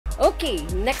Okay,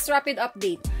 next rapid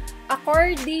update.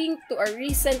 According to a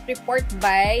recent report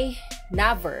by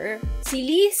Naver, si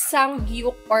Lee Sang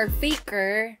Hyeok or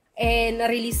Faker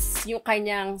na-release yung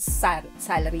kanyang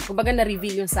salary. Kumbaga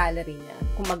na-reveal yung salary niya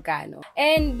kung magkano.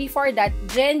 And before that,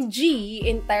 Gen G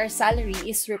entire salary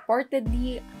is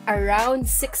reportedly around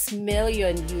 6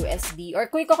 million USD. Or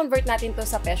kung i-convert natin to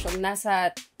sa peso,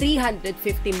 nasa 350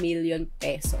 million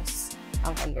pesos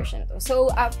ang conversion nito.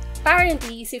 So,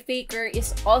 apparently, si Faker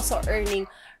is also earning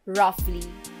roughly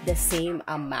the same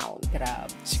amount.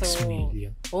 Grabe. 6 million.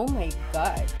 Oh my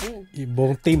God.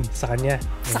 Yung team sa kanya.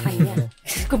 Sa kanya.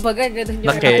 Kumbaga, ganun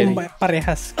yung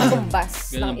parehas.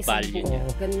 Kumbas ng yung isang value buo.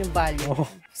 Ganun yung value.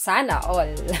 Sana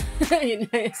all. Yun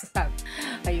na yung sabi.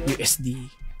 Ayun. USD.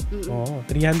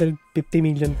 350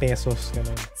 million pesos.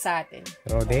 Ganun. Sa atin.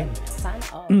 Pero din. Sana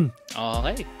all.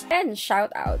 Okay. And shout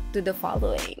out to the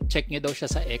following. Check nyo daw siya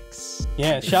sa X.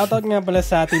 Yeah, shout out nga pala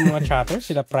sa ating mga chatters.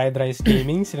 Sila Fried Rice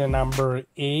Gaming, sila number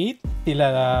 8, sila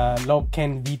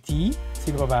Lobken VT,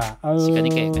 sino pa ba? Si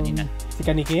Kanike kanina. Si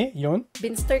Kanike, yun.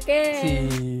 Binster Ke. Si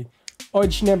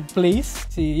Ojneb Place,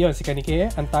 si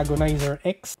Kanike, Antagonizer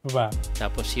X, ba?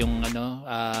 Tapos yung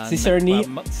si Cerny,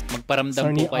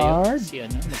 magparamdam po kayo.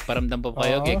 Magparamdam po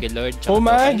kayo kay Lord.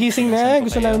 Puma, gising na.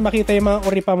 Gusto namin makita yung mga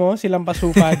oripa mo, silang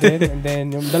pasupa din. And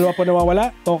then yung dalawa po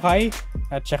nawawala, Tokay,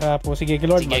 at saka po si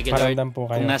Gigilord, magparamdam po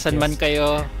kayo. Kung nasan man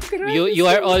kayo, you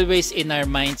are always in our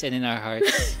minds and in our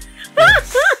hearts.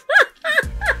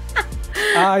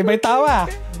 Iba'y tawa.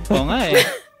 Oo nga eh.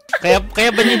 Kaya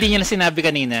ba hindi niya na sinabi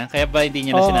kanina? Iba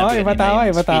tawa.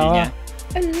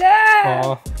 Ala!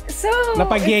 So,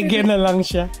 napagege na lang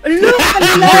siya. Ala!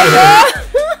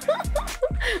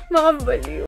 Mga baliw.